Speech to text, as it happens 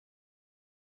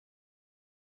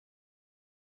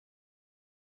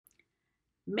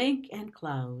Mink and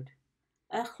Cloud,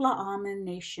 a Tla'amin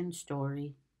nation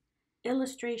story.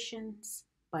 Illustrations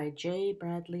by J.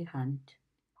 Bradley Hunt.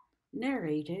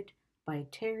 Narrated by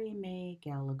Terry May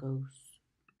Gallegos.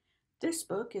 This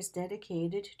book is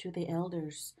dedicated to the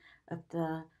elders of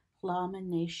the Tla'amin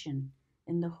nation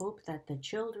in the hope that the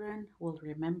children will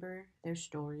remember their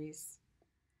stories.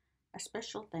 A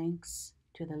special thanks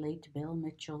to the late Bill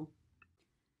Mitchell.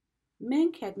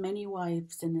 Mink had many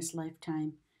wives in his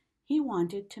lifetime. He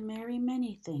wanted to marry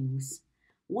many things.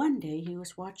 One day he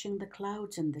was watching the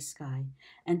clouds in the sky,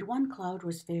 and one cloud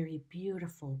was very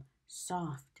beautiful,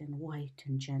 soft and white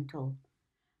and gentle.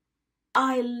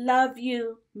 "I love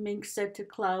you," Mink said to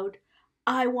Cloud.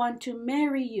 "I want to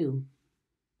marry you."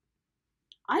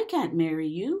 "I can't marry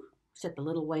you," said the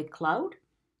little white cloud.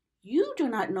 "You do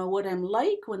not know what I'm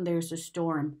like when there's a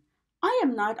storm. I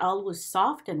am not always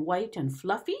soft and white and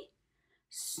fluffy.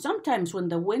 Sometimes when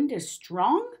the wind is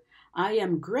strong, I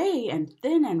am gray and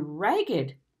thin and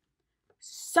ragged.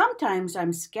 Sometimes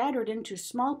I'm scattered into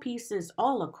small pieces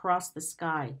all across the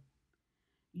sky.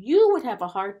 You would have a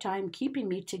hard time keeping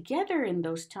me together in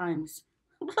those times."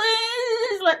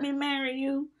 "Please let me marry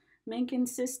you," Mink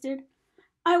insisted.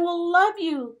 "I will love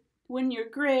you when you're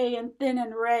gray and thin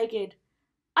and ragged.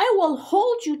 I will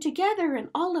hold you together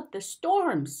in all of the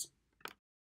storms."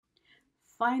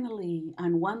 Finally,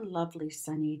 on one lovely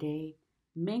sunny day,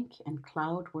 Mink and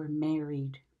Cloud were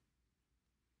married.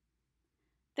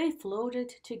 They floated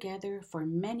together for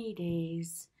many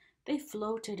days. They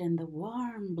floated in the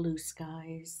warm blue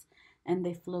skies, and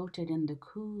they floated in the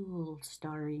cool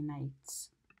starry nights.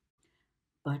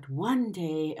 But one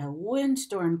day a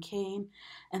windstorm came,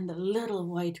 and the little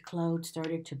white cloud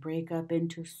started to break up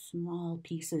into small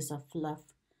pieces of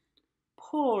fluff.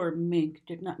 Poor Mink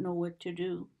did not know what to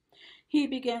do. He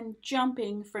began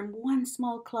jumping from one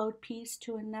small cloud piece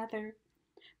to another,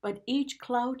 but each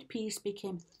cloud piece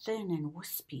became thin and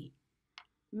wispy.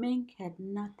 Mink had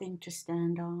nothing to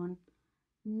stand on,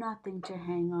 nothing to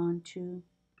hang on to.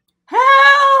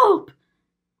 "Help!"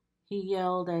 he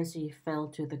yelled as he fell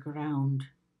to the ground.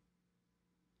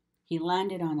 He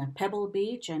landed on a pebble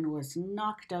beach and was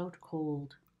knocked out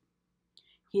cold.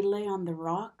 He lay on the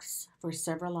rocks for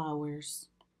several hours.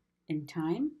 In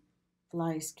time,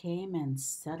 flies came and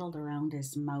settled around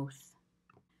his mouth.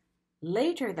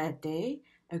 Later that day,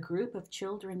 a group of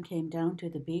children came down to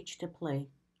the beach to play.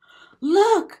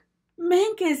 "Look,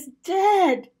 Mink is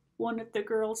dead," one of the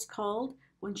girls called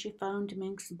when she found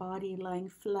Mink's body lying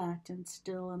flat and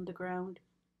still on the ground.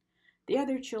 The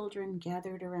other children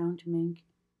gathered around Mink.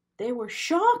 They were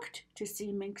shocked to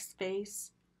see Mink's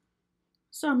face.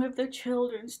 Some of the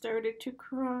children started to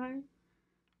cry.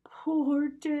 "Poor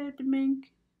dead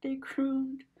Mink," they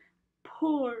crooned.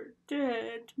 "Poor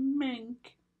dead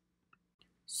Mink."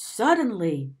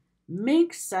 Suddenly,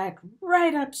 Mink sat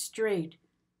right up straight.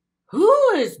 "Who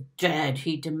is dead?"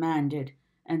 he demanded,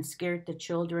 and scared the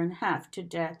children half to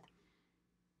death.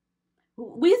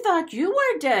 "We thought you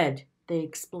were dead," they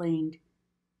explained.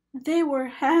 They were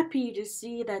happy to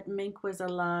see that Mink was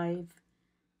alive.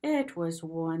 It was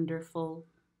wonderful.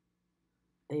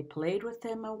 They played with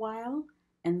him a while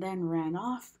and then ran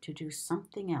off to do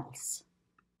something else.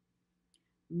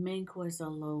 Mink was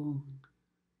alone.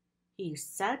 He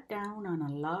sat down on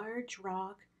a large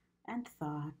rock and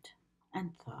thought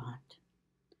and thought.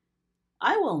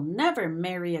 "I will never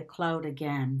marry a cloud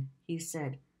again," he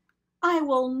said. "I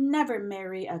will never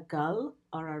marry a gull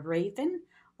or a raven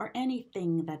or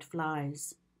anything that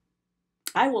flies.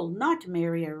 I will not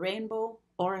marry a rainbow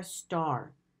or a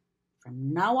star.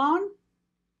 From now on,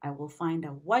 I will find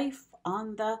a wife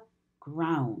on the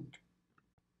ground."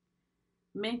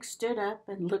 Mink stood up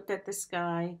and looked at the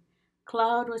sky.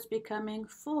 Cloud was becoming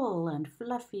full and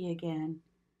fluffy again,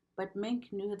 but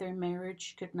Mink knew their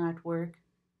marriage could not work.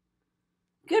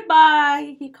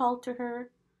 "Goodbye," he called to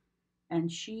her,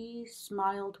 and she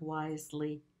smiled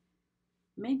wisely.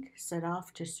 Mink set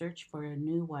off to search for a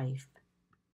new wife.